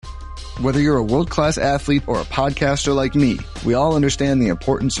Whether you're a world-class athlete or a podcaster like me, we all understand the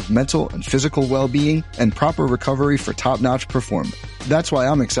importance of mental and physical well-being and proper recovery for top-notch performance. That's why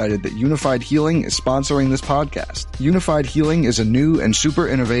I'm excited that Unified Healing is sponsoring this podcast. Unified Healing is a new and super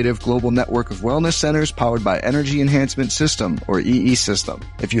innovative global network of wellness centers powered by Energy Enhancement System, or EE System.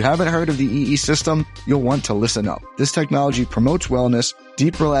 If you haven't heard of the EE System, you'll want to listen up. This technology promotes wellness,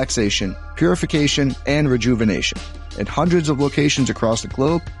 deep relaxation, purification, and rejuvenation. In hundreds of locations across the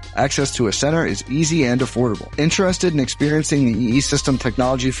globe, access to a center is easy and affordable. Interested in experiencing the EE System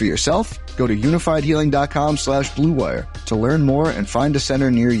technology for yourself? Go to unifiedhealing.com/bluewire to learn more and find a center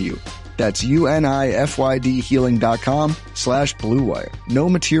near you. That's unifydhealing.com/bluewire. No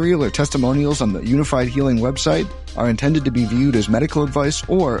material or testimonials on the Unified Healing website are intended to be viewed as medical advice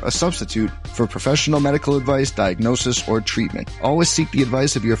or a substitute for professional medical advice, diagnosis, or treatment. Always seek the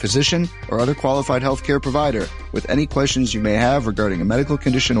advice of your physician or other qualified healthcare provider with any questions you may have regarding a medical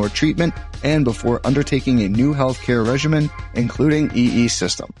condition or treatment and before undertaking a new healthcare regimen, including EE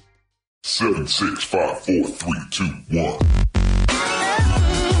System. 7, 6, 5, 4, 3, 2, 1.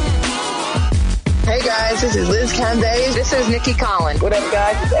 Hey guys, this is Liz Cambage. This is Nikki Collins. What up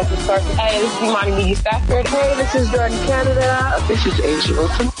guys, it's Esther Carson. Hey, this is Imani Migi Stafford. Hey, this is Jordan Canada. This is Asia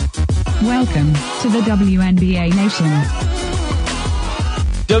Wilson. Welcome to the WNBA Nation.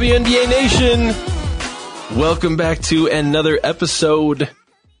 WNBA Nation, welcome back to another episode.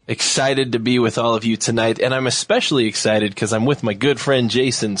 Excited to be with all of you tonight, and I'm especially excited because I'm with my good friend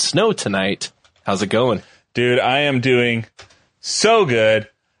Jason Snow tonight. How's it going? Dude, I am doing so good.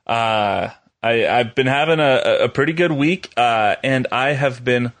 I've been having a pretty good week, and I have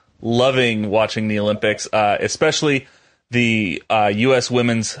been loving watching the Olympics, especially the U.S.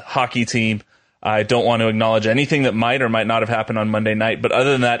 women's hockey team. I don't want to acknowledge anything that might or might not have happened on Monday night, but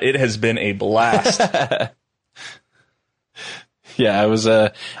other than that, it has been a blast. Yeah,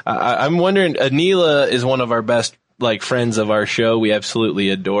 I'm wondering, Anila is one of our best friends of our show. We absolutely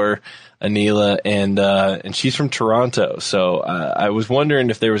adore Anila, and she's from Toronto. So I was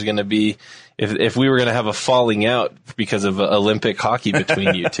wondering if there was going to be if we were going to have a falling out because of Olympic hockey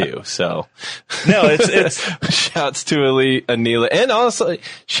between you two. So no, it's shouts to Anila, and also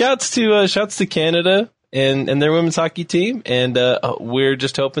shouts to Canada and their women's hockey team. And we're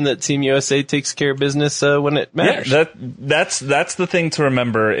just hoping that Team USA takes care of business when it matters. Yeah, that's the thing to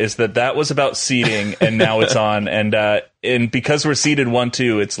remember is that was about seeding, and now it's on. And because we're seeded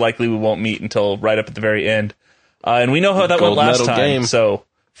 1-2, it's likely we won't meet until right up at the very end. And we know how that went last time. Game. So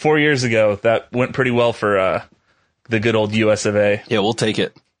 4 years ago, that went pretty well for the good old US of A. Yeah, we'll take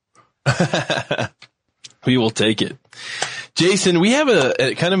it. We will take it. Jason, we have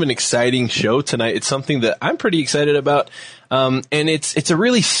a kind of an exciting show tonight. It's something that I'm pretty excited about. And it's a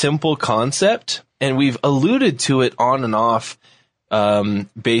really simple concept, and we've alluded to it on and off,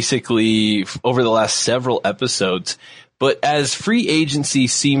 basically over the last several episodes. But as free agency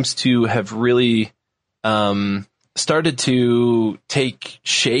seems to have really, started to take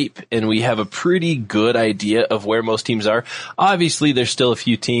shape, and we have a pretty good idea of where most teams are. Obviously, there's still a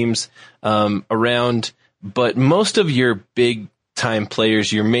few teams, around, but most of your big time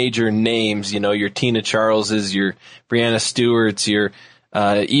players, your major names, your Tina Charleses, your Brianna Stewarts, your,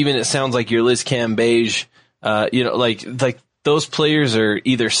 even it sounds like your Liz Cambage, like those players are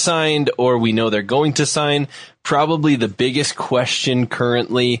either signed or we know they're going to sign. Probably the biggest question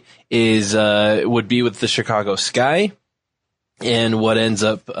currently would be with the Chicago Sky and what ends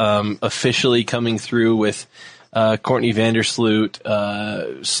up, officially coming through with, Courtney Vandersloot,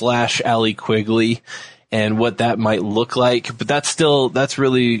 / Allie Quigley, and what that might look like. But that's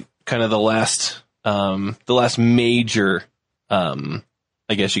really kind of the last major, I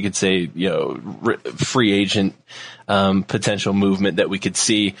guess you could say, free agent, potential movement that we could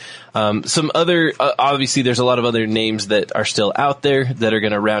see. Some other, obviously there's a lot of other names that are still out there that are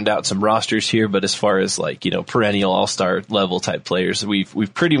going to round out some rosters here. But as far as perennial all-star level type players,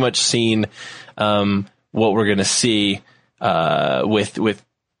 we've pretty much seen, what we're going to see, with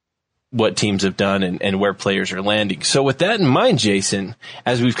what teams have done and where players are landing. So with that in mind, Jason,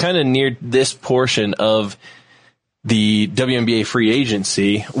 as we've kind of neared this portion of the WNBA free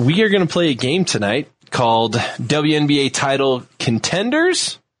agency, we are going to play a game tonight called WNBA title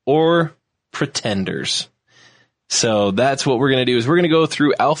Contenders or Pretenders. So that's what we're going to do, is we're going to go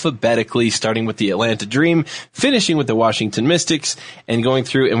through alphabetically, starting with the Atlanta Dream, finishing with the Washington Mystics, and going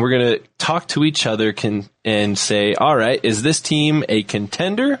through, and we're going to talk to each other and say, all right, is this team a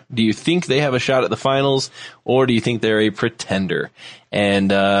contender? Do you think they have a shot at the finals, or do you think they're a pretender?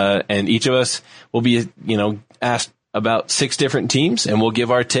 And each of us will be, asked about 6 different teams, and we'll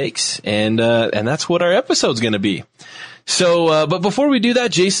give our takes, and that's what our episode's going to be. So, but before we do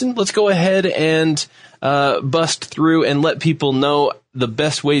that, Jason, let's go ahead and bust through and let people know the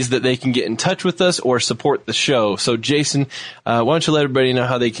best ways that they can get in touch with us or support the show. So, Jason, why don't you let everybody know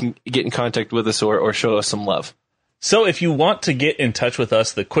how they can get in contact with us or show us some love? So if you want to get in touch with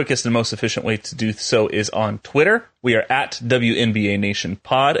us, the quickest and most efficient way to do so is on Twitter. We are at WNBA Nation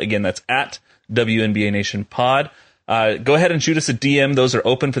Pod. Again, that's at WNBA Nation Pod. Go ahead and shoot us a DM. Those are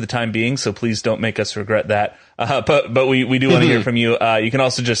open for the time being, so please don't make us regret that. But we do want to hear from you. You can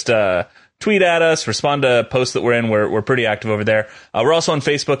also just tweet at us, respond to posts that we're in. We're pretty active over there. We're also on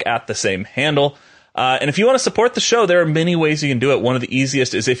Facebook at the same handle. And if you want to support the show, there are many ways you can do it. One of the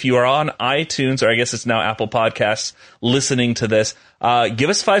easiest is if you are on iTunes, or I guess it's now Apple Podcasts, listening to this, give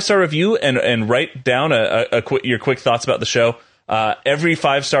us a 5-star review and write down your quick thoughts about the show. Every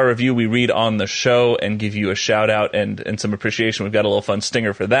 5-star review we read on the show and give you a shout out and some appreciation. We've got a little fun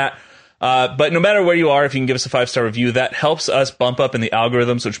stinger for that. But no matter where you are, if you can give us a 5-star review, that helps us bump up in the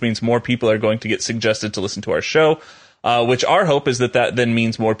algorithms, which means more people are going to get suggested to listen to our show. Which our hope is that then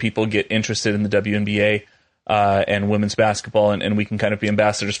means more people get interested in the WNBA and women's basketball, and we can kind of be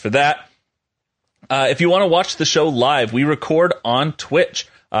ambassadors for that. If you want to watch the show live, we record on Twitch,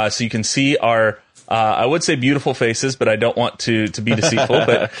 so you can see our, I would say beautiful faces, but I don't want to be deceitful.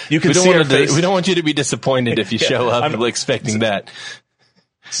 But you can see our faces. We don't want you to be disappointed if you show up expecting that.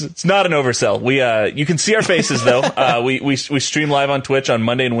 It's not an oversell. You can see our faces though. We stream live on Twitch on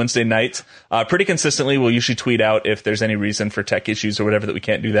Monday and Wednesday nights, pretty consistently. We'll usually tweet out if there's any reason for tech issues or whatever that we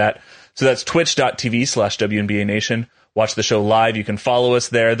can't do that. So that's twitch.tv/WNBA Nation. Watch the show live. You can follow us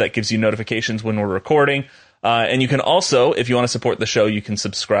there. That gives you notifications when we're recording. And you can also, if you want to support the show, you can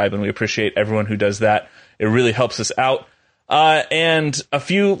subscribe, and we appreciate everyone who does that. It really helps us out. And a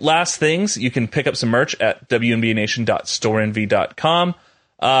few last things. You can pick up some merch at WNBANation.storenvy.com.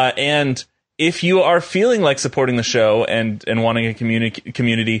 And if you are feeling like supporting the show and wanting a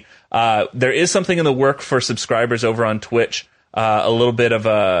community, there is something in the work for subscribers over on Twitch, a little bit of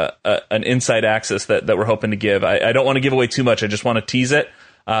an inside access that we're hoping to give. I don't want to give away too much. I just want to tease it.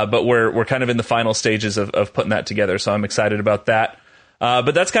 But we're kind of in the final stages of putting that together. So I'm excited about that.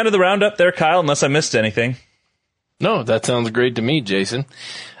 But that's kind of the roundup there, Kyle, unless I missed anything. No, that sounds great to me, Jason.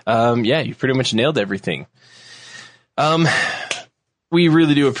 Yeah, you pretty much nailed everything. We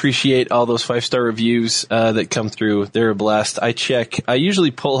really do appreciate all those 5-star reviews that come through. They're a blast. I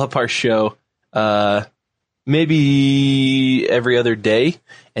usually pull up our show maybe every other day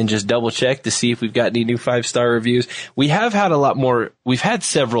and just double check to see if we've got any new 5-star reviews. We have had a lot more. We've had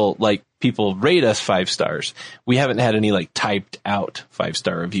several people rate us 5 stars. We haven't had any typed out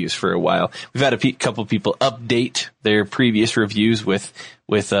 5-star reviews for a while. We've had a couple people update their previous reviews with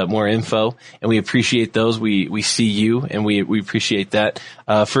more info, and we appreciate those. We see you, and we appreciate that.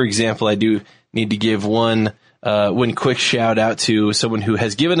 For example, I do need to give one quick shout out to someone who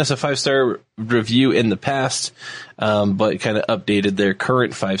has given us a 5-star review in the past, but kind of updated their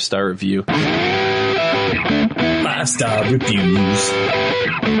current 5-star review. 5-star reviews.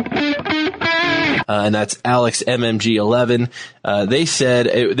 And that's Alex MMG11. They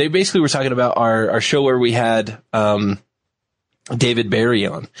said, they basically were talking about our show where we had, David Barry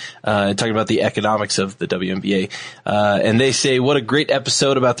on, talking about the economics of the WNBA. And they say, what a great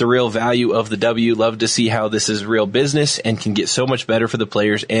episode about the real value of the W. Love to see how this is real business and can get so much better for the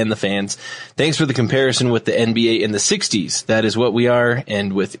players and the fans. Thanks for the comparison with the NBA in the 60s. That is what we are,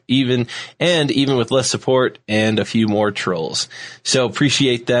 and even with less support and a few more trolls. So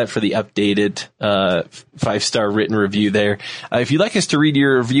appreciate that for the updated 5-star written review there. If you'd like us to read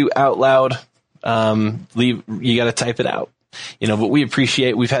your review out loud, you got to type it out. But we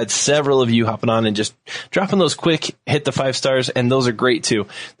appreciate, we've had several of you hopping on and just dropping those quick, hit the 5 stars, and those are great too.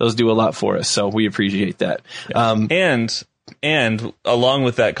 Those do a lot for us, so we appreciate that. And along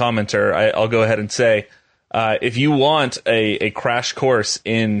with that commenter, I'll go ahead and say, if you want a crash course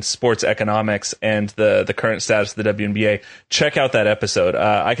in sports economics and the current status of the WNBA, check out that episode.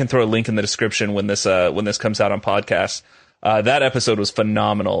 I can throw a link in the description when this comes out on podcast. That episode was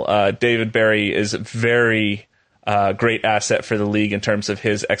phenomenal. David Barry is very great asset for the league in terms of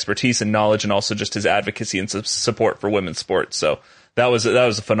his expertise and knowledge, and also just his advocacy and support for women's sports. So that was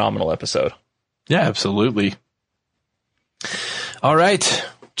a phenomenal episode. Yeah, absolutely. All right,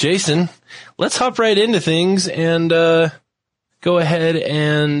 Jason, let's hop right into things and go ahead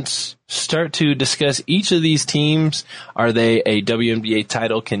and start to discuss each of these teams. Are they a WNBA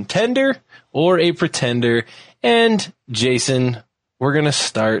title contender or a pretender? And Jason, we're going to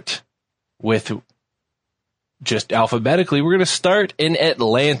start with just alphabetically. We're going to start in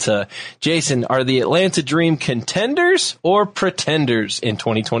Atlanta. Jason, are the Atlanta Dream contenders or pretenders in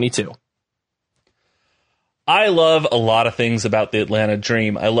 2022? I love a lot of things about the Atlanta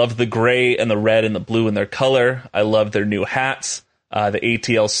Dream. I love the gray and the red and the blue in their color. I love their new hats. The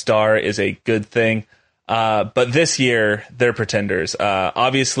ATL star is a good thing. But this year, they're pretenders.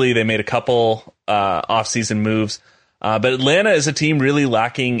 Obviously, they made a couple offseason moves. But Atlanta is a team really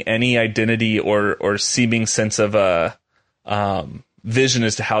lacking any identity or seeming sense of vision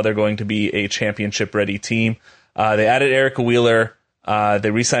as to how they're going to be a championship-ready team. They added Erica Wheeler.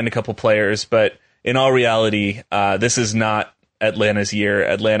 They re-signed a couple players. But in all reality, this is not Atlanta's year.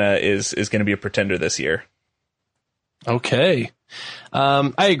 Atlanta is going to be a pretender this year. Okay.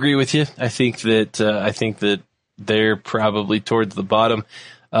 I agree with you. I think that they're probably towards the bottom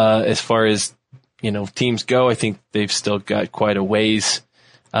as far as teams go. I think they've still got quite a ways.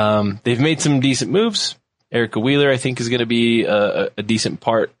 They've made some decent moves. Erica Wheeler, I think, is going to be a decent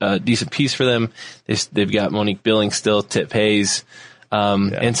piece for them. They've got Monique Billings still, Tip Hayes,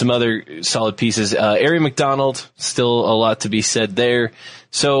 and some other solid pieces. Ari McDonald, still a lot to be said there.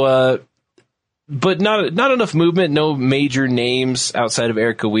 So, but not enough movement, no major names outside of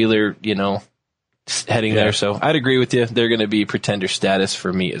Erica Wheeler, heading there. So I'd agree with you. They're going to be pretender status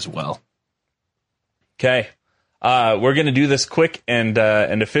for me as well. Okay. We're going to do this quick and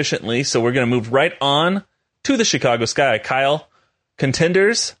efficiently. So we're going to move right on to the Chicago Sky. Kyle,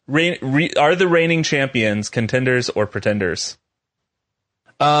 contenders, are the reigning champions contenders or pretenders?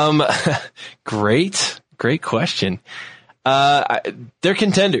 Great question. They're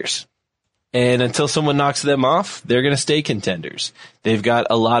contenders. And until someone knocks them off, they're going to stay contenders. They've got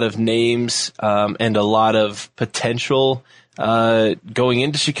a lot of names and a lot of potential going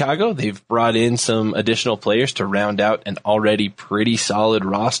into Chicago. They've brought in some additional players to round out an already pretty solid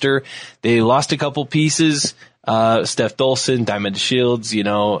roster. They lost a couple pieces, Steph Dolson, Diamond Shields,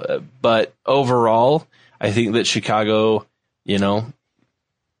 but overall, I think that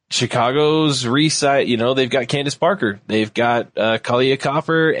Chicago's re-site, they've got Candace Parker, they've got Kalia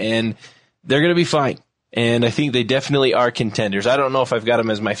Copper, and they're going to be fine. And I think they definitely are contenders. I don't know if I've got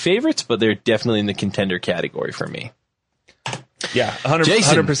them as my favorites, but they're definitely in the contender category for me. Yeah,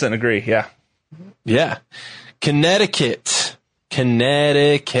 100% agree. Yeah. Yeah. Connecticut.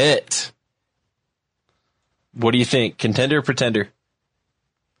 What do you think? Contender or pretender?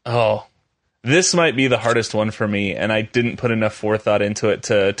 Oh, this might be the hardest one for me, and I didn't put enough forethought into it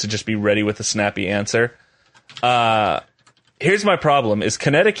to just be ready with a snappy answer. Here's my problem, is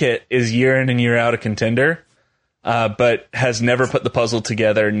Connecticut is year in and year out a contender, but has never put the puzzle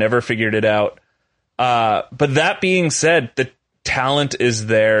together, never figured it out. But that being said, the talent is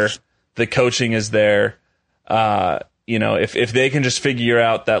there, the coaching is there. If they can just figure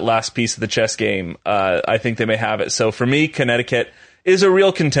out that last piece of the chess game, I think they may have it. So for me, Connecticut is a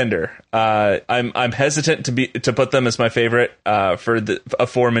real contender. I'm hesitant to put them as my favorite for the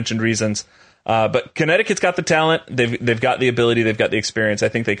aforementioned reasons. But Connecticut's got the talent, they've got the ability, they've got the experience. I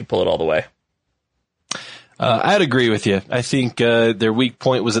think they could pull it all the way. I'd agree with you. I think their weak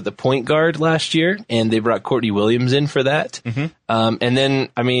point was at the point guard last year, and they brought Courtney Williams in for that. Mm-hmm. And then,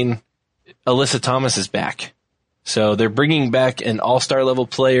 Alyssa Thomas is back. So they're bringing back an all-star level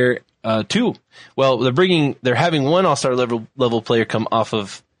player, two. Well, they're having one all-star level player come off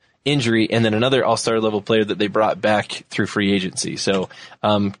of injury, and then another all-star level player that they brought back through free agency. So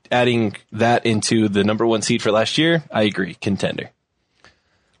adding that into the number one seed for last year, I agree, contender.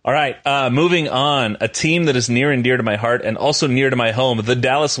 All right, moving on, a team that is near and dear to my heart and also near to my home, the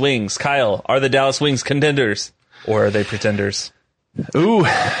Dallas Wings. Kyle, are the Dallas Wings contenders or are they pretenders? Ooh,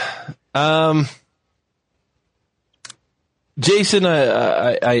 Jason,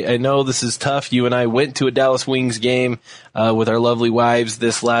 I know this is tough. You and I went to a Dallas Wings game with our lovely wives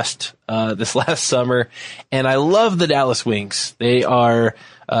this last summer, and I love the Dallas Wings. They are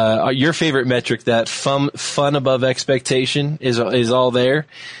your favorite metric, that fun above expectation is all there.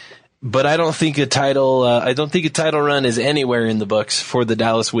 But I don't think a title run is anywhere in the books for the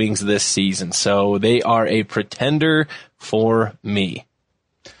Dallas Wings this season. So they are a pretender for me.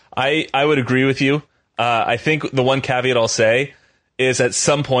 I would agree with you. I think the one caveat I'll say is at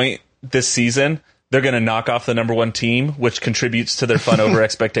some point this season, they're going to knock off the number one team, which contributes to their fun over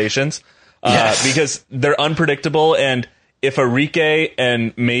expectations. Yes. Because they're unpredictable. And if Arike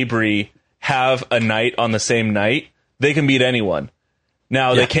and Mabry have a night on the same night, they can beat anyone.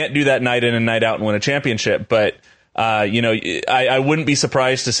 Now, They can't do that night in and night out and win a championship, but I wouldn't be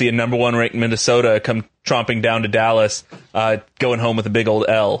surprised to see a number one ranked Minnesota come tromping down to Dallas, going home with a big old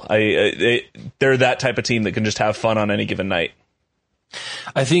L. They're that type of team that can just have fun on any given night.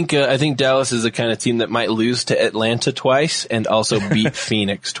 I think Dallas is the kind of team that might lose to Atlanta twice and also beat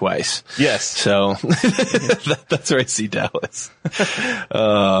Phoenix twice. Yes. So that's where I see Dallas.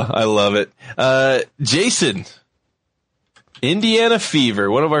 I love it. Jason, Indiana Fever,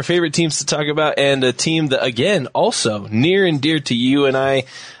 one of our favorite teams to talk about, and a team that, again, also near and dear to you and I.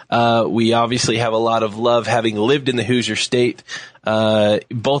 We obviously have a lot of love having lived in the Hoosier State.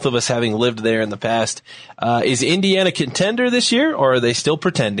 Both of us having lived there in the past. Is Indiana contender this year, or are they still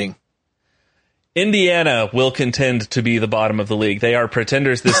pretending? Indiana will contend to be the bottom of the league. They are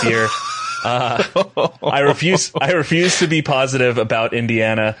pretenders this year. I refuse to be positive about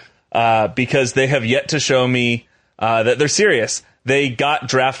Indiana, because they have yet to show me, that they're serious. They got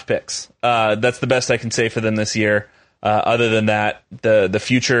draft picks. That's the best I can say for them this year. Other than that, the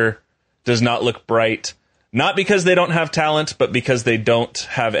future does not look bright. Not because they don't have talent, but because they don't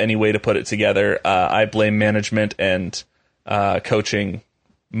have any way to put it together. I blame management and coaching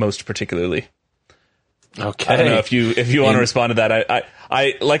most particularly. Okay. I don't know if you want to respond to that.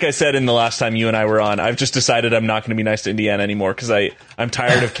 I like I said in the last time you and I were on, I've just decided I'm not going to be nice to Indiana anymore because I'm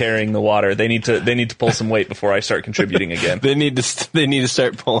tired of carrying the water. They need to pull some weight before I start contributing again. They need to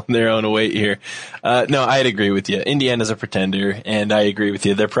start pulling their own weight here. No, I'd agree with you. Indiana's a pretender, and I agree with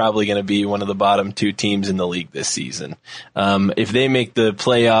you. They're probably going to be one of the bottom two teams in the league this season. If they make the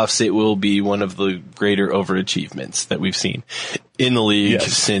playoffs, it will be one of the greater overachievements that we've seen in the league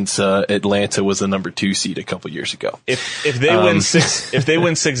since Atlanta was the number 2 seed a couple years ago. If they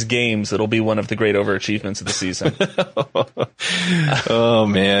win 6 games, it'll be one of the great overachievements of the season. Oh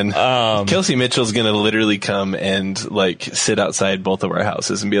man, Kelsey Mitchell's gonna literally come and sit outside both of our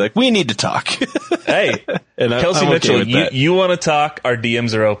houses and be like, "We need to talk." Hey, and Kelsey Mitchell, you want to talk? Our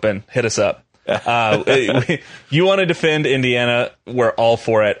DMs are open. Hit us up. You want to defend Indiana? We're all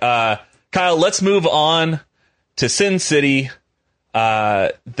for it. Kyle, let's move on to Sin City.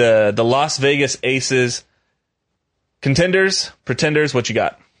 The Las Vegas Aces. Contenders, pretenders, what you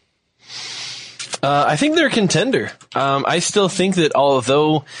got? I think they're a contender. I still think that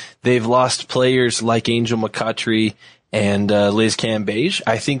although they've lost players like Angel McCoughtry and Liz Cambage,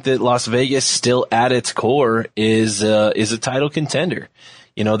 I think that Las Vegas still at its core is a title contender.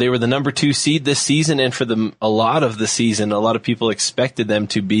 You know, they were the number 2 seed this season, and for a lot of the season, a lot of people expected them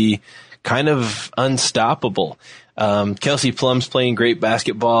to be kind of unstoppable. Kelsey Plum's playing great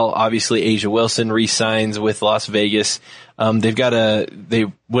basketball. Obviously, Asia Wilson re-signs with Las Vegas. They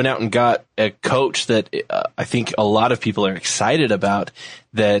went out and got a coach that I think a lot of people are excited about,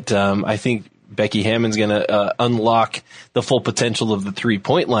 that I think Becky Hammond's going to unlock the full potential of the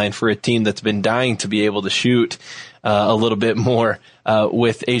 3-point line for a team that's been dying to be able to shoot a little bit more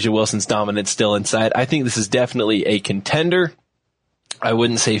with Asia Wilson's dominance still inside. I think this is definitely a contender. I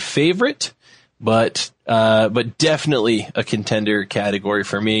wouldn't say favorite, but definitely a contender category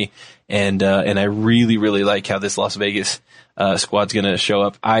for me. And I really, really like how this Las Vegas squad's going to show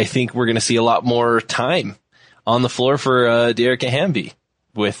up. I think we're going to see a lot more time on the floor for Dearica Hamby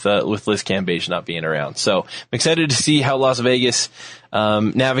with Liz Cambage not being around. So I'm excited to see how Las Vegas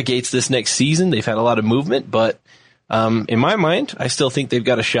navigates this next season. They've had a lot of movement, but in my mind, I still think they've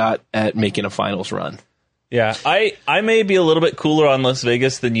got a shot at making a finals run. Yeah, I may be a little bit cooler on Las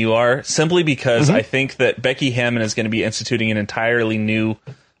Vegas than you are, simply because I think that Becky Hammond is going to be instituting an entirely new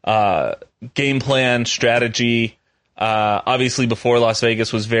game plan, strategy. Obviously, before Las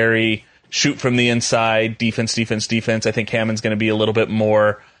Vegas was very shoot from the inside, defense. I think Hammond's going to be a little bit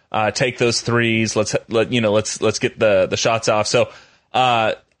more take those threes. Let's get the shots off. So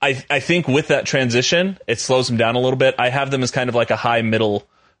I think with that transition, it slows them down a little bit. I have them as kind of like a high middle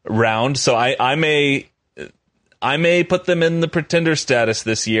round, so I may put them in the pretender status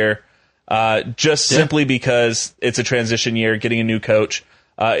this year, simply because it's a transition year, getting a new coach.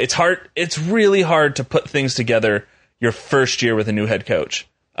 It's really hard to put things together your first year with a new head coach.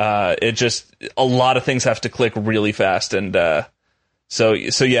 A lot of things have to click really fast, and so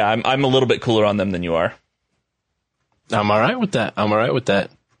yeah, I'm a little bit cooler on them than you are. I'm all right with that.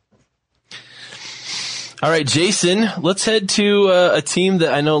 All right, Jason, let's head to a team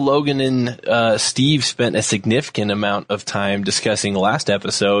that I know Logan and Steve spent a significant amount of time discussing last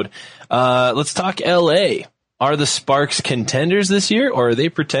episode. Let's talk LA. Are the Sparks contenders this year, or are they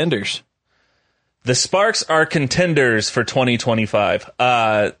pretenders? The Sparks are contenders for 2025.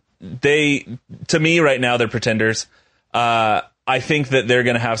 To me right now, they're pretenders. I think that they're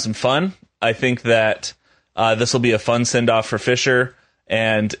going to have some fun. I think that this will be a fun send-off for Fisher.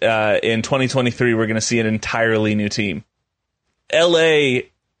 And in 2023, we're going to see an entirely new team. LA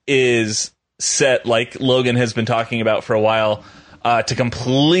is set, like Logan has been talking about for a while, to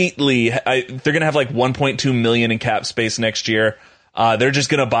completely... they're going to have like $1.2 million in cap space next year. They're just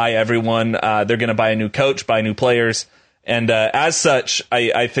going to buy everyone. They're going to buy a new coach, buy new players. And as such,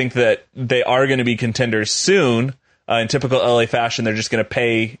 I think that they are going to be contenders soon. In typical LA fashion, they're just going to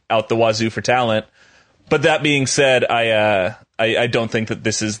pay out the wazoo for talent. But that being said, I don't think that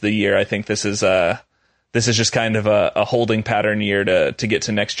this is the year. I think this is just kind of a holding pattern year to get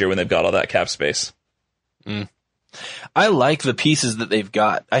to next year when they've got all that cap space. I like the pieces that they've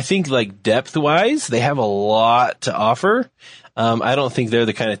got. I think like depth wise, they have a lot to offer. I don't think they're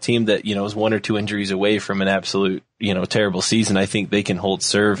the kind of team that, is 1 or 2 injuries away from an absolute, terrible season. I think they can hold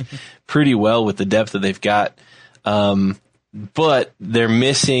serve pretty well with the depth that they've got. But they're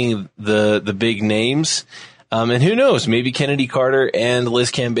missing the big names. And who knows, maybe Kennedy Carter and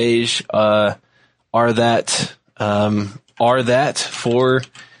Liz Cambage, are that for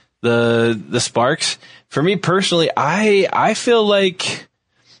the Sparks. For me personally, I feel like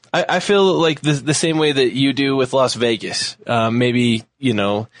the same way that you do with Las Vegas. Maybe,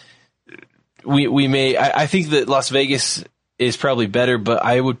 we may, I think that Las Vegas is probably better, but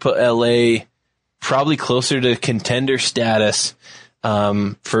I would put LA probably closer to contender status.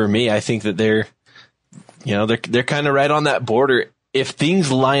 For me, I think that they're kind of right on that border. If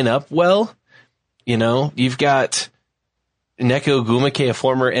things line up well, you've got Neko Gumake, a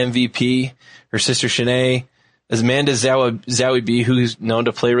former MVP, her sister Shanae, Amanda Zowie, who's known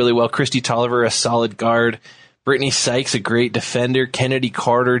to play really well, Christy Tolliver, a solid guard, Brittany Sykes, a great defender, Kennedy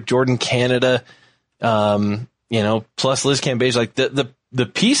Carter, Jordan Canada, plus Liz Cambage. Like the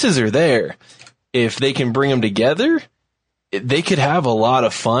pieces are there. If they can bring them together, they could have a lot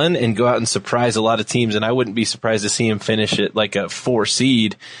of fun and go out and surprise a lot of teams. And I wouldn't be surprised to see them finish it like a 4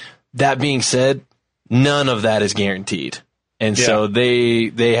 seed. That being said, none of that is guaranteed. And so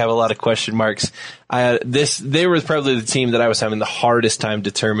they have a lot of question marks. They were probably the team that I was having the hardest time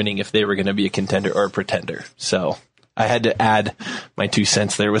determining if they were going to be a contender or a pretender. So I had to add my 2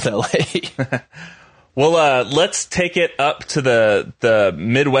 cents there with LA. Well, let's take it up to the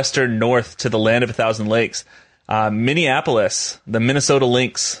Midwestern North, to the land of 1,000 lakes. Minneapolis, the Minnesota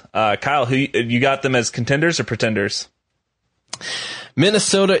Lynx. Kyle, who you got them as contenders or pretenders?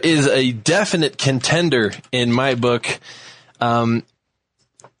 Minnesota is a definite contender in my book.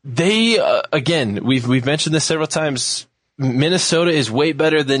 They, again, we've mentioned this several times. Minnesota is way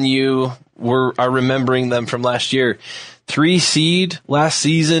better than you are remembering them from last year. 3 seed last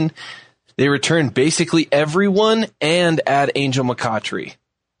season. They returned basically everyone and add Angel McCautry.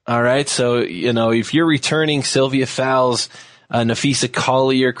 All right. So, if you're returning Sylvia Fowles, Nafisa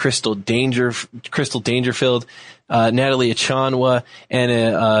Collier, Crystal Dangerfield, Natalie Achanwa,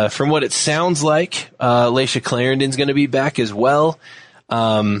 and from what it sounds like, Laisha Clarendon's going to be back as well.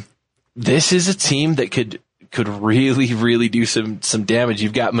 This is a team that could really, really do some damage.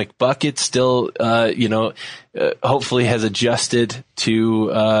 You've got McBucket still, hopefully has adjusted to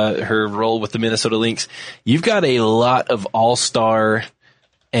her role with the Minnesota Lynx. You've got a lot of all-star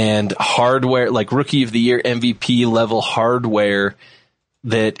and hardware, like Rookie of the Year, MVP level hardware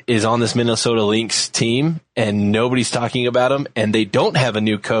that is on this Minnesota Lynx team, and nobody's talking about them, and they don't have a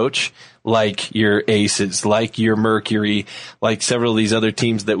new coach like your Aces, like your Mercury, like several of these other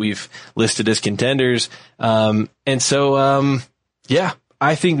teams that we've listed as contenders. I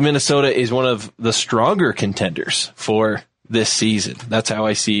think Minnesota is one of the stronger contenders for this season. That's how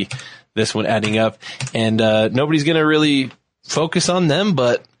I see this one adding up. And nobody's going to really focus on them,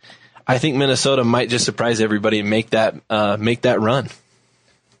 but I think Minnesota might just surprise everybody and make that run.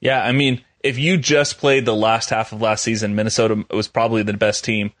 Yeah, I mean, if you just played the last half of last season, Minnesota was probably the best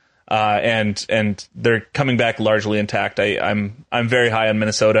team, and they're coming back largely intact. I'm very high on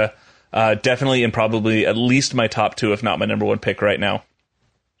Minnesota, definitely, and probably at least my top 2, if not my number 1 pick right now.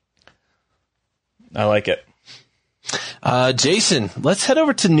 I like it. Jason, let's head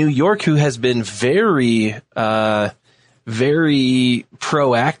over to New York, who has been very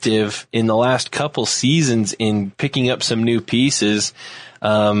proactive in the last couple seasons in picking up some new pieces.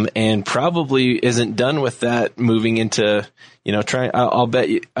 And probably isn't done with that moving into, I'll bet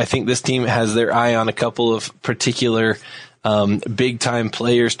you, I think this team has their eye on a couple of particular, big time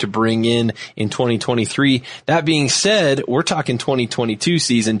players to bring in 2023. That being said, we're talking 2022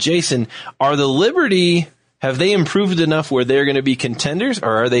 season. Jason, are the Liberty, have they improved enough where they're going to be contenders,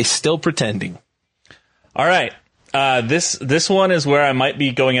 or are they still pretending? All right. This one is where I might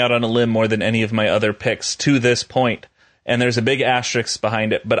be going out on a limb more than any of my other picks to this point. And there's a big asterisk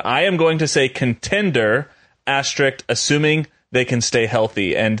behind it. But I am going to say contender, asterisk, assuming they can stay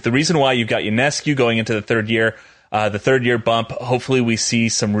healthy. And the reason why, you've got Ionescu going into the third year bump. Hopefully we see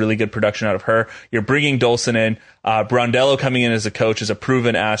some really good production out of her. You're bringing Dolson in. Brondello coming in as a coach is a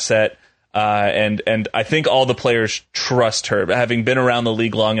proven asset. And I think all the players trust her. Having been around the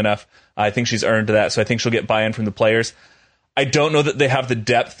league long enough, I think she's earned that. So I think she'll get buy-in from the players. I don't know that they have the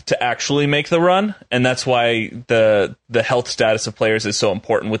depth to actually make the run, and that's why the health status of players is so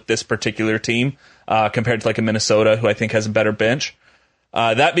important with this particular team compared to like a Minnesota, who I think has a better bench.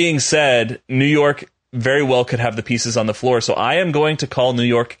 That being said, New York very well could have the pieces on the floor, so I am going to call New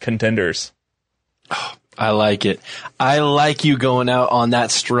York contenders. Oh, I like it. I like you going out on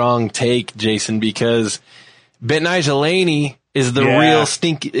that strong take, Jason, because Betnijah Laney is the real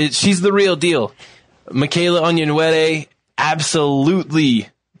she's the real deal. Michaela Onyenwere, absolutely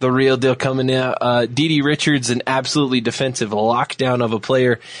the real deal coming out. Dee Richards, an absolutely defensive lockdown of a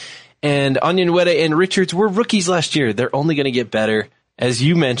player. And Onyenwere and Richards were rookies last year. They're only going to get better. As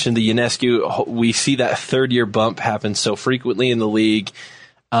you mentioned, the Ionescu, we see that third-year bump happen so frequently in the league.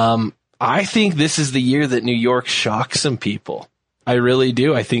 I think this is the year that New York shocks some people. I really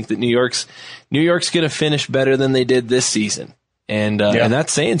do. I think that New York's going to finish better than they did this season. And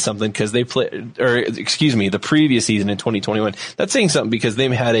that's saying something because they the previous season in 2021. That's saying something because they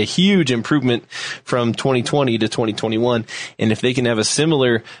had a huge improvement from 2020 to 2021. And if they can have a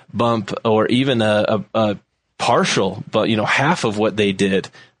similar bump or even a partial, but half of what they did,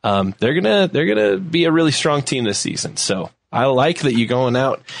 they're gonna be a really strong team this season. So I like that you're going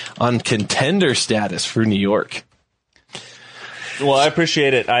out on contender status for New York. Well, I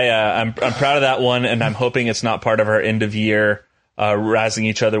appreciate it. I'm proud of that one, and I'm hoping it's not part of our end of year razzing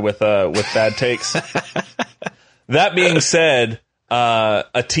each other with bad takes. That being said,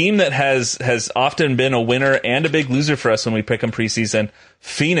 a team that has often been a winner and a big loser for us when we pick them preseason,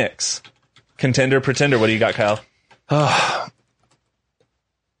 Phoenix. Contender, pretender. What do you got, Kyle? I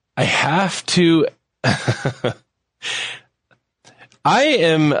have to.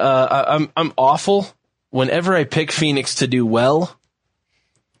 I'm awful. Whenever I pick Phoenix to do well,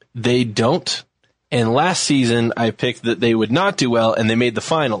 they don't. And last season, I picked that they would not do well, and they made the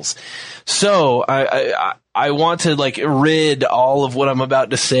finals. So I want to rid all of what I'm about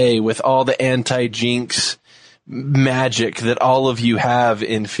to say with all the anti-jinx magic that all of you have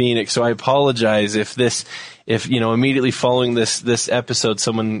in Phoenix. So I apologize if immediately following this episode,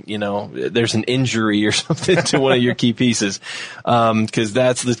 someone, there's an injury or something to one of your key pieces. Cause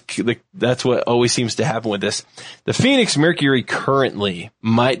that's what always seems to happen with this. The Phoenix Mercury currently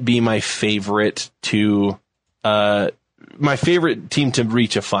might be my favorite team to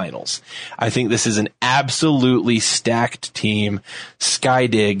reach a finals. I think this is an absolutely stacked team.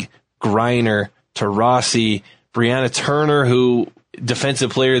 Skydig, Griner, Taurasi, Brianna Turner, who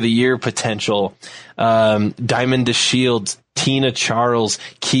Defensive Player of the Year potential, Diamond DeShields, Tina Charles,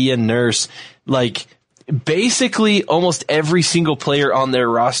 Kia Nurse. Basically almost every single player on their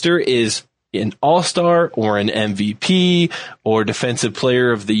roster is an all-star or an MVP or Defensive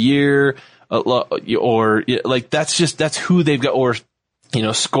Player of the Year, or that's who they've got, or,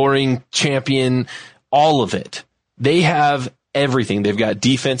 scoring champion, all of it. They have everything. They've got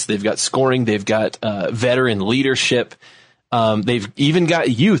defense, they've got scoring, they've got veteran leadership. They've even got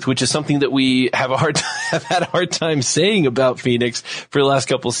youth, which is something that we have had a hard time saying about Phoenix for the last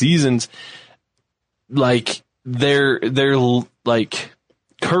couple seasons. Their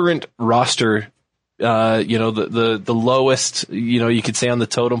current roster, the lowest, you could say on the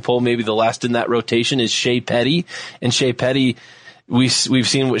totem pole, maybe the last in that rotation is Shea Petty, and Shea Petty, we've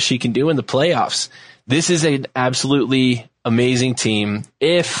seen what she can do in the playoffs. This is an absolutely amazing team.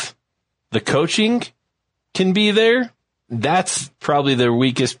 If the coaching can be there, that's probably their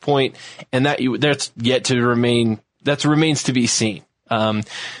weakest point, and that's yet to remain. That remains to be seen.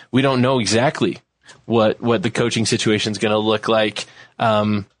 We don't know exactly what the coaching situation is going to look like,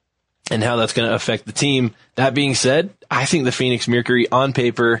 and how that's going to affect the team. That being said, I think the Phoenix Mercury on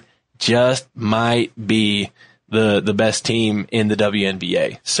paper just might be the best team in the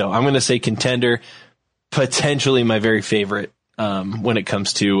WNBA. So I'm going to say contender, potentially my very favorite when it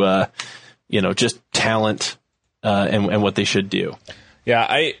comes to just talent. And what they should do. Yeah,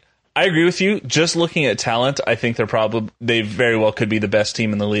 I agree with you. Just looking at talent, I think they very well could be the best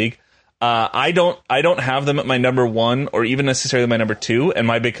team in the league. I don't have them at my number one or even necessarily my number two, and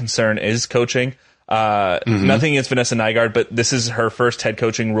my big concern is coaching. Nothing against Vanessa Nygaard, but this is her first head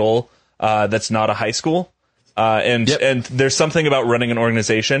coaching role that's not a high school. And there's something about running an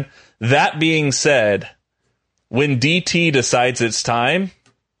organization. That being said, when DT decides it's time,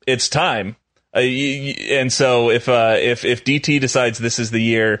 it's time. And so if DT decides this is the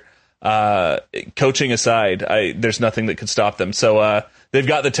year, coaching aside, there's nothing that could stop them. So they've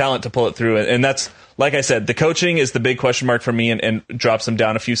got the talent to pull it through, and that's, like I said, the coaching is the big question mark for me, and drops them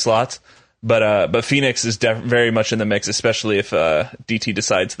down a few slots. But Phoenix is very much in the mix, especially if DT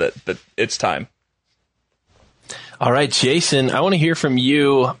decides that it's time. All right, Jason, I want to hear from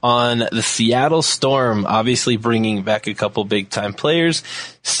you on the Seattle Storm, obviously bringing back a couple big-time players.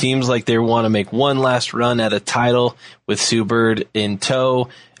 Seems like they want to make one last run at a title with Sue Bird in tow.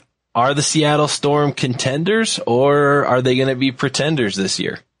 Are the Seattle Storm contenders, or are they going to be pretenders this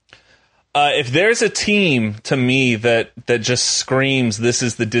year? If there's a team to me that just screams this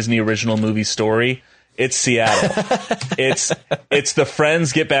is the Disney original movie story, it's Seattle. It's the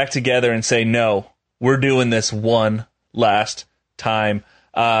friends get back together and say, no, we're doing this one last time.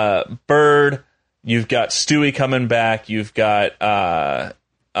 Bird, you've got Stewie coming back. You've got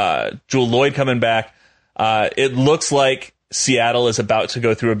Jewel Lloyd coming back. It looks like Seattle is about to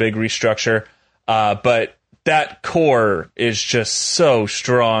go through a big restructure, but that core is just so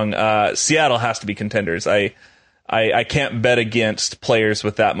strong. Seattle has to be contenders. I can't bet against players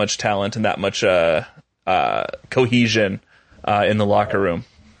with that much talent and that much cohesion in the locker room.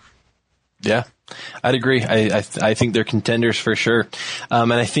 Yeah, I'd agree. I think they're contenders for sure.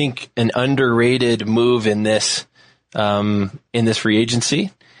 And I think an underrated move in this free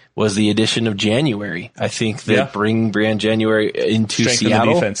agency was the addition of January. I think they bring Brianne January into Strengthen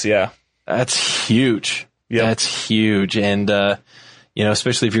Seattle. The defense, yeah. That's huge. Yep. That's huge. And,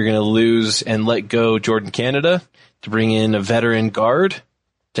 especially if you're going to lose and let go Jordan Canada to bring in a veteran guard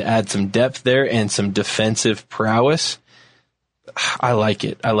to add some depth there and some defensive prowess. I like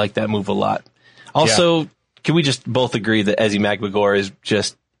it. I like that move a lot. Also, Can we just both agree that Ezi Magbagor is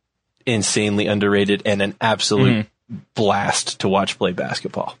just insanely underrated and an absolute blast to watch play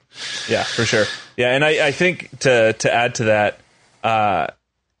basketball? Yeah, for sure. Yeah, and I think to add to that,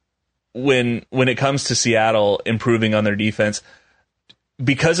 when it comes to Seattle improving on their defense,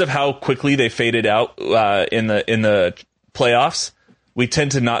 because of how quickly they faded out in the playoffs, we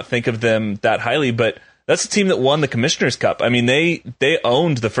tend to not think of them that highly. But that's a team that won the Commissioner's Cup. I mean, they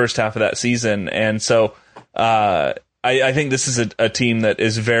owned the first half of that season, and so I think this is a team that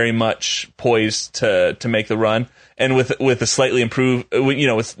is very much poised to make the run. And with a slightly improved,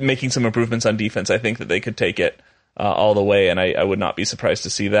 with making some improvements on defense, I think that they could take it all the way, and I would not be surprised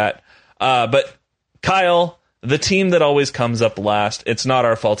to see that. But Kyle, the team that always comes up last, it's not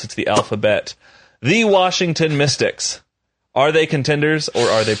our fault, it's the alphabet. The Washington Mystics. Are they contenders or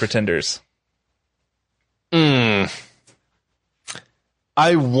are they pretenders? I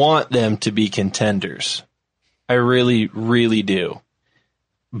want them to be contenders. I really, really do.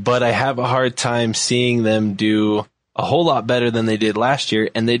 But I have a hard time seeing them do a whole lot better than they did last year,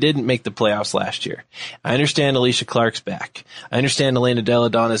 and they didn't make the playoffs last year. I understand Alicia Clark's back. I understand Elena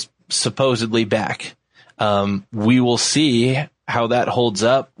Deladon is supposedly back. We will see how that holds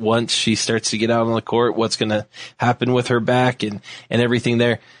up once she starts to get out on the court, what's going to happen with her back and everything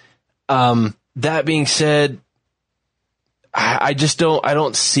there. That being said, I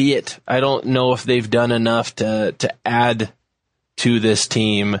don't see it. I don't know if they've done enough to add to this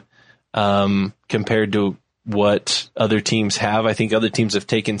team, compared to what other teams have. I think other teams have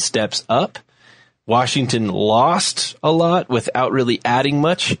taken steps up. Washington lost a lot without really adding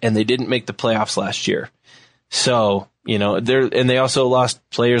much, and they didn't make the playoffs last year. So, they also lost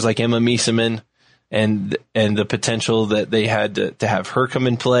players like Emma Miesemann and the potential that they had to have her come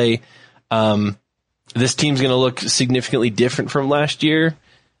and play. This team's going to look significantly different from last year,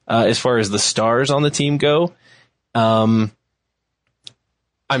 as far as the stars on the team go. I'm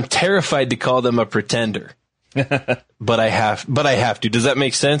terrified to call them a pretender, but I have to. Does that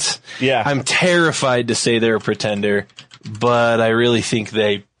make sense? Yeah. I'm terrified to say they're a pretender, but I really think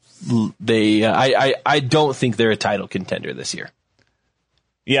I don't think they're a title contender this year.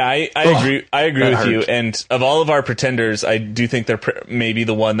 Yeah, I agree. I agree with you. And of all of our pretenders, I do think they're maybe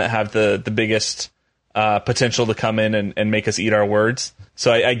the one that have the biggest potential to come in and make us eat our words.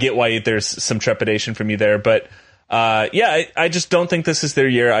 So I get why there's some trepidation from you there. But I just don't think this is their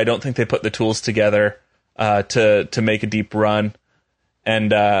year. I don't think they put the tools together to make a deep run.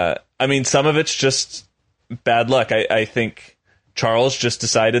 And some of it's just bad luck. I think Charles just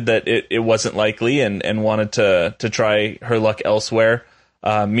decided that it wasn't likely and wanted to try her luck elsewhere.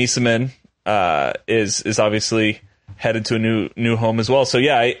 Miesemann is obviously headed to a new home as well. So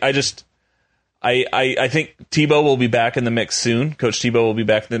yeah, I think Tebow will be back in the mix soon. Coach Tebow will be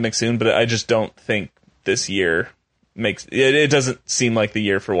back in the mix soon, but I just don't think this year makes it. It doesn't seem like the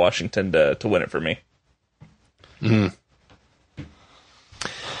year for Washington to win it for me. Mm-hmm.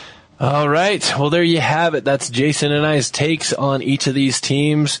 All right. Well, there you have it. That's Jason and I's takes on each of these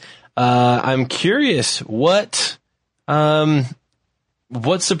teams. I'm curious what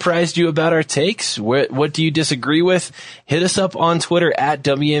what surprised you about our takes? What do you disagree with? Hit us up on Twitter at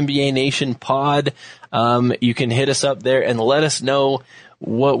WNBA Nation Pod. You can hit us up there and let us know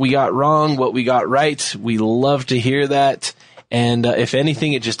what we got wrong, what we got right. We love to hear that. And if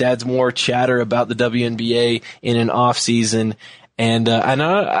anything, it just adds more chatter about the WNBA in an off season. And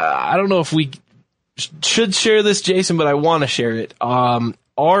I don't know if we should share this, Jason, but I want to share it.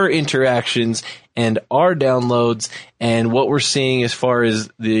 Our interactions and our downloads and what we're seeing as far as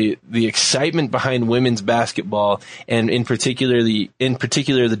the excitement behind women's basketball, and in particular the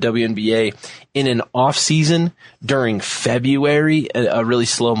WNBA in an off season during February, a really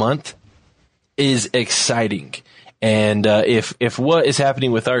slow month, is exciting. And if what is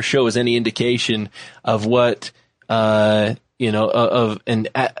happening with our show is any indication of what of an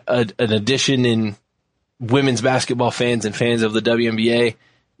addition in women's basketball fans and fans of the WNBA,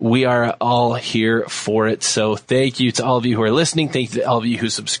 we are all here for it. So thank you to all of you who are listening. Thank you to all of you who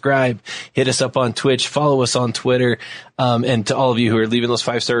subscribe. Hit us up on Twitch. Follow us on Twitter. And to all of you who are leaving those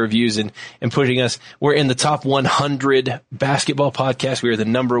 5-star reviews and pushing us. We're in the top 100 basketball podcast. We are the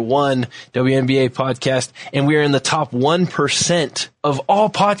number 1 WNBA podcast. And we are in the top 1% of all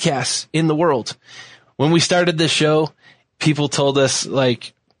podcasts in the world. When we started this show, people told us,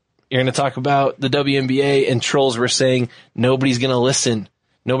 like, you're going to talk about the WNBA, and trolls were saying nobody's going to listen.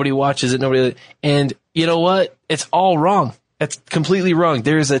 Nobody watches it. And you know what? It's all wrong. That's completely wrong.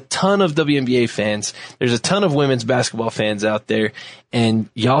 There's a ton of WNBA fans. There's a ton of women's basketball fans out there, and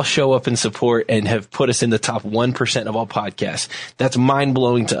y'all show up and support and have put us in the top 1% of all podcasts. That's mind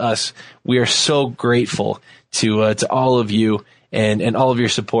blowing to us. We are so grateful to all of you and all of your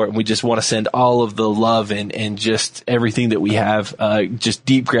support. And we just want to send all of the love and just everything that we have, just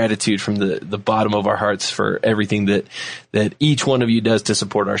deep gratitude from the bottom of our hearts for everything that each one of you does to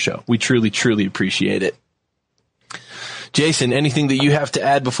support our show. We truly, truly appreciate it. Jason, anything that you have to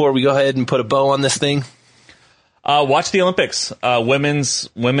add before we go ahead and put a bow on this thing? Watch the Olympics. Women's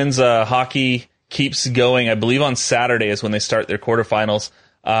hockey keeps going. I believe on Saturday is when they start their quarterfinals.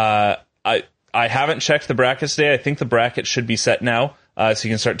 I haven't checked the brackets today. I think the bracket should be set now, so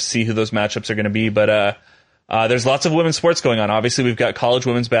you can start to see who those matchups are going to be. But there's lots of women's sports going on. Obviously, we've got college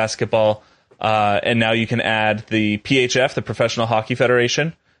women's basketball, and now you can add the PHF, the Professional Hockey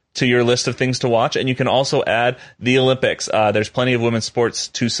Federation, to your list of things to watch. And you can also add the Olympics. There's plenty of women's sports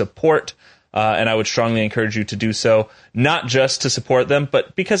to support, and I would strongly encourage you to do so, not just to support them,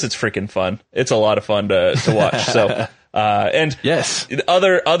 but because it's freaking fun. It's a lot of fun to watch. So. And yes,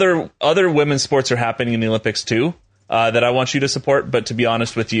 other women's sports are happening in the Olympics too, that I want you to support. But to be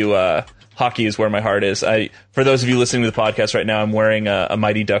honest with you, hockey is where my heart is. For those of you listening to the podcast right now, I'm wearing a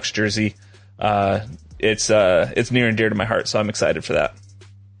Mighty Ducks jersey. It's near and dear to my heart, so I'm excited for that.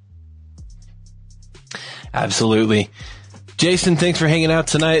 Absolutely. Jason, thanks for hanging out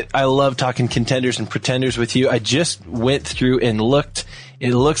tonight. I love talking contenders and pretenders with you. I just went through and looked.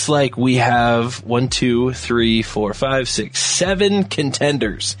 It looks like we have 7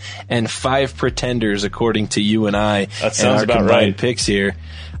 contenders and 5 pretenders, according to you and I. That sounds and our about right. Picks here.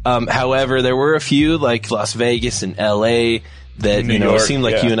 However, there were a few like Las Vegas and LA that New York, it seemed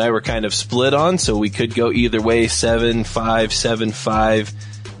like you and I were kind of split on. So we could go either way: 7-5, 7-5.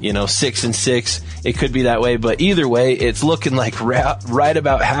 6-6. It could be that way, but either way, it's looking like right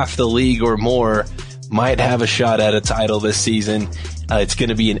about half the league or more might have a shot at a title this season. It's going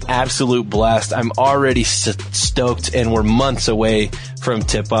to be an absolute blast. I'm already stoked, and we're months away from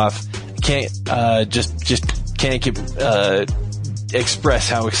tip-off. Can't express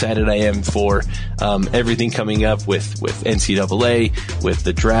how excited I am for everything coming up with NCAA, with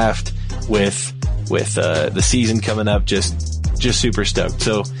the draft, with the season coming up. Just super stoked.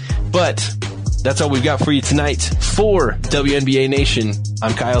 So, but that's all we've got for you tonight. For WNBA Nation,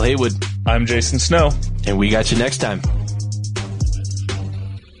 I'm Kyle Haywood. I'm Jason Snow. And we got you next time.